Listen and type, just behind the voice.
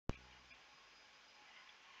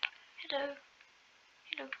Hello.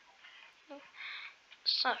 Hello. Hello.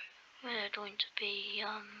 So, we're going to be,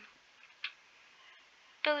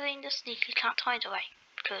 building the sneaky cat hideaway,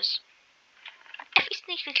 because every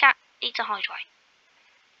sneaky cat needs a hideaway.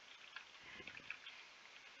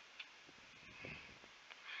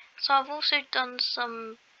 So I've also done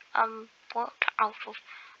some, work out of,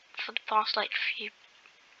 for the past, hour,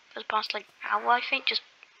 I think, just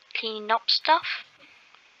cleaning up stuff.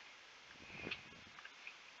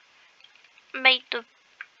 Made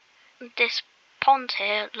this pond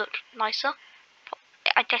here look nicer.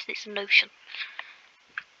 I guess it's an ocean.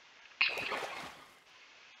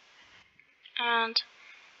 And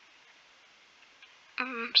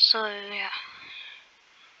so yeah,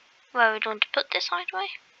 where are we going to put this hideaway?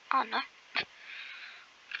 I don't know.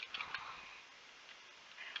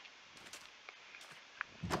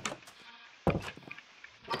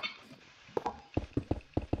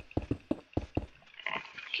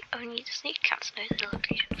 Only the sneak cats know the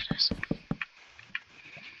location of this.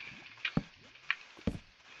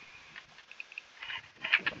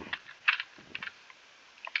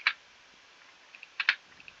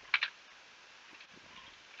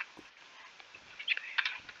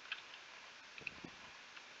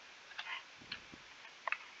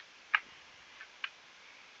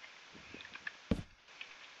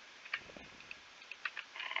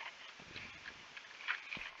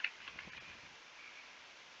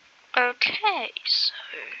 Okay, so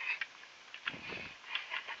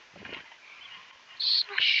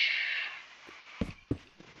slash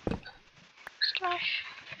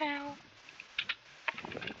fill.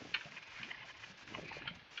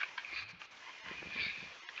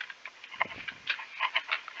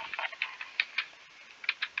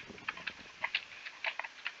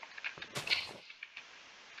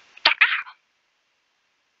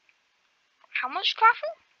 How much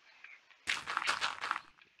gravel?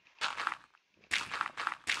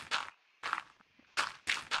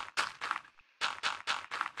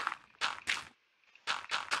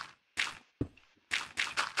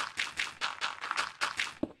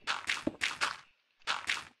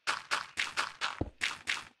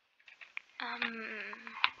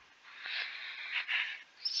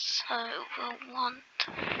 So we'll want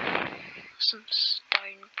some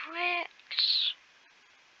stone bricks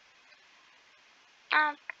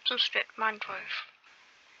and some stripped mangrove.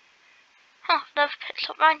 Huh, I've never picked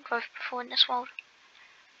up mangrove before in this world.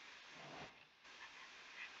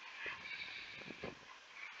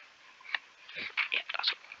 Yeah,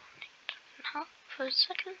 that's what we'll need now for a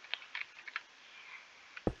second.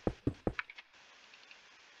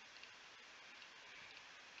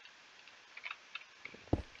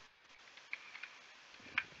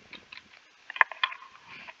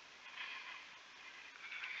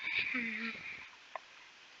 Yeah.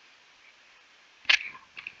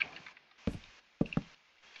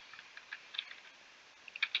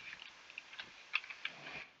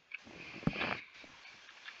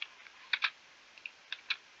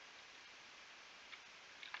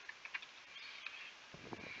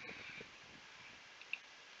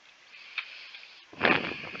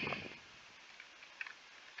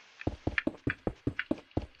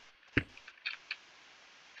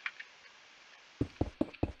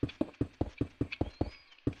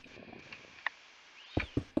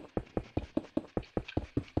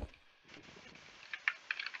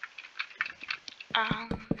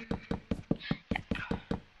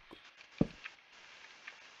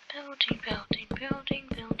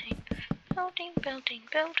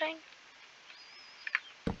 Building.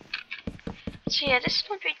 So yeah, this is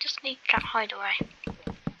going to be the sneak cat hideaway.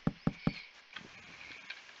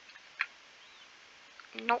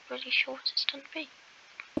 Not really sure what it's going to be,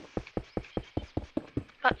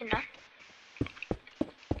 but you know.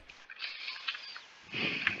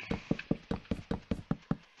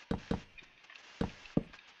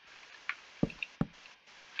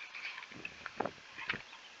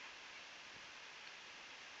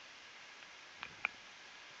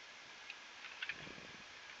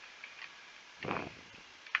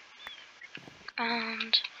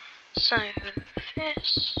 And so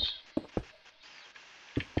this.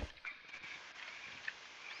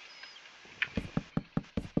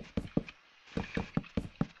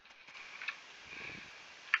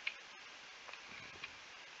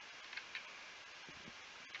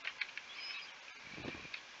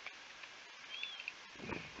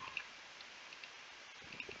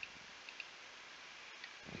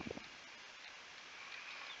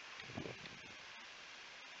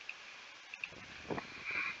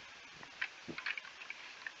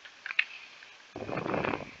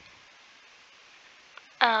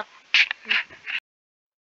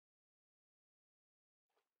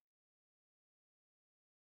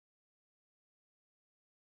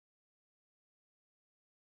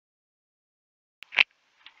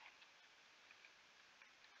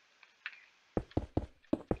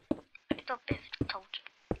 little bit told.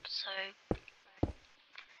 So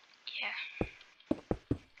yeah.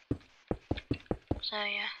 So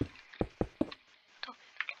yeah.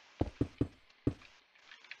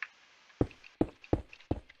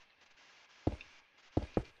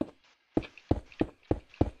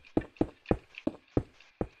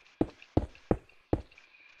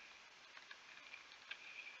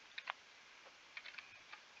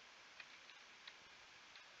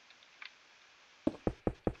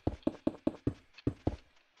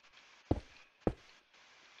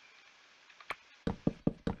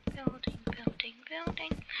 Building, building,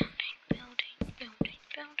 building, building, building, building,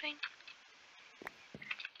 building.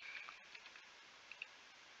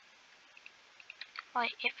 My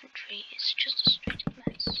infantry is just a straight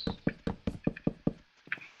mess.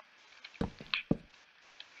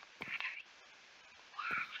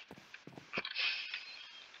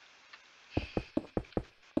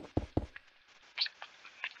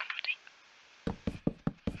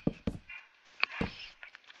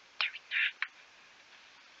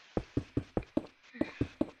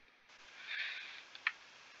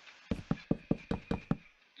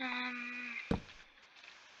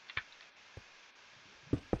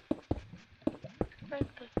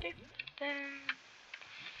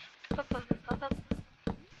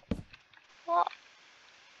 What?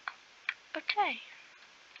 Okay.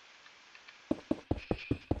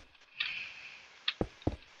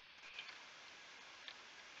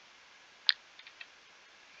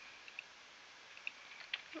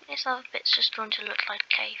 This other bit's just going to look like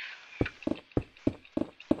a cave.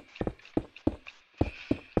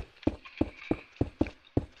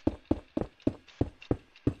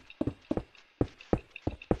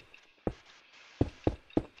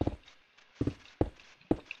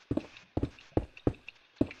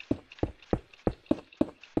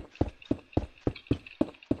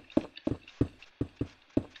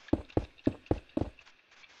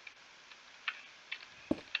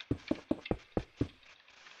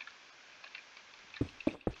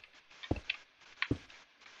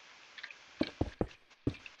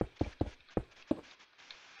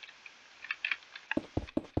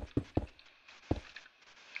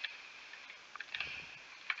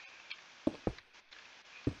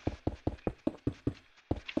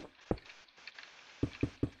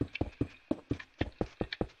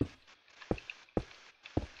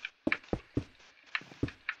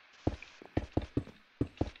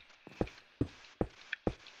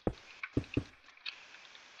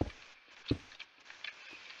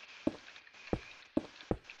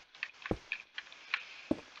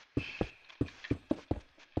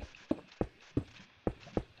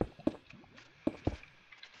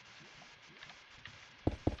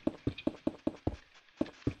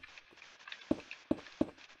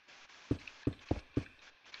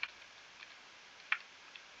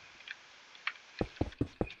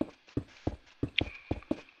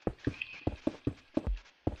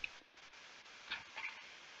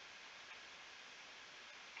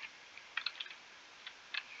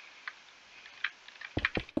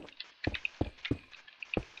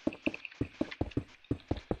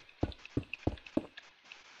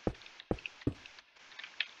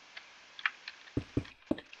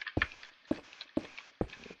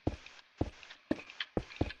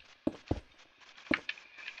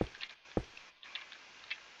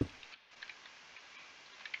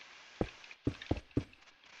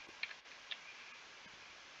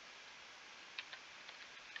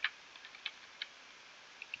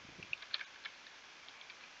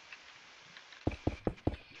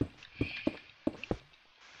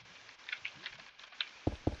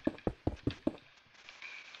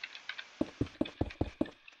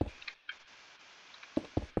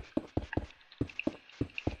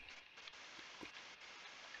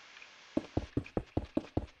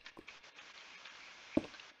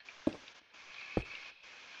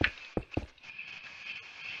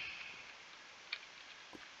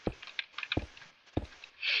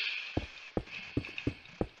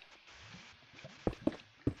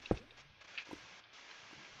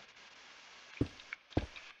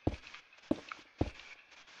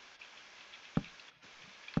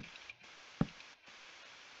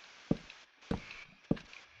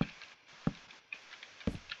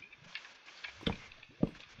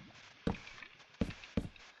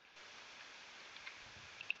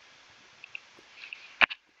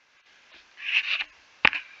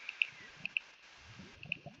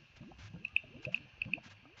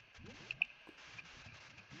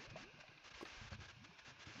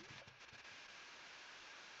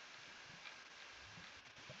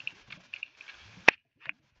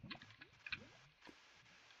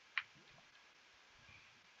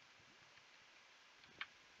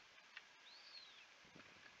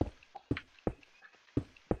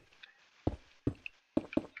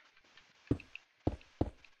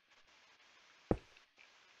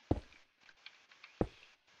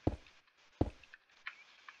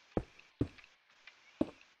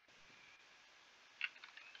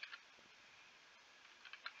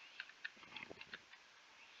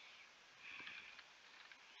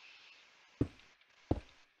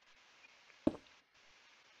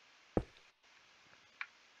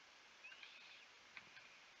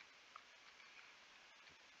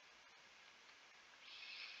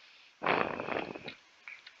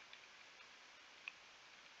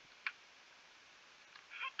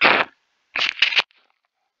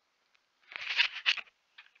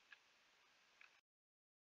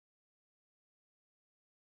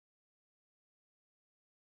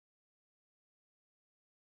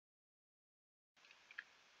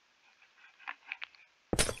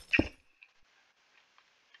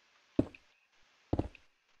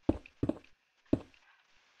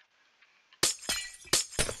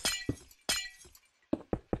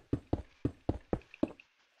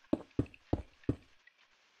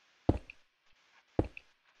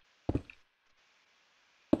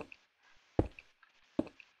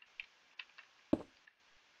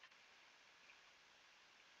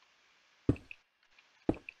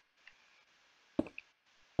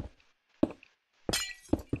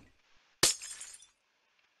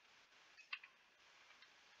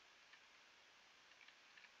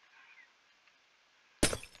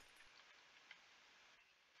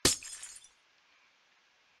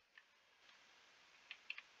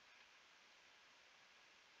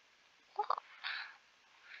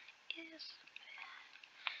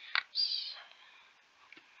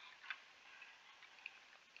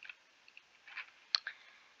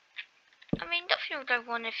 I mean, nothing will go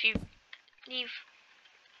wrong if you leave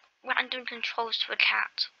random controls to a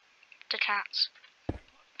cat. To cats.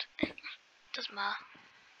 Doesn't matter.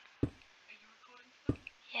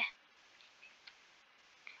 Yeah.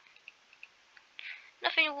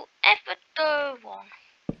 Nothing will ever go wrong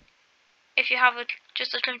if you have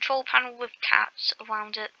just a control panel with cats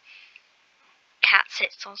around it. Cat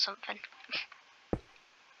sits on something.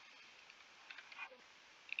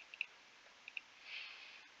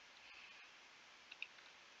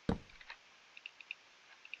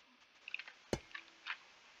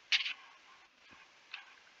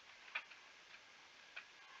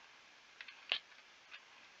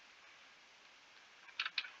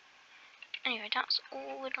 Anyway, that's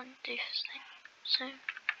all we're going to do for today.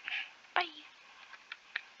 So.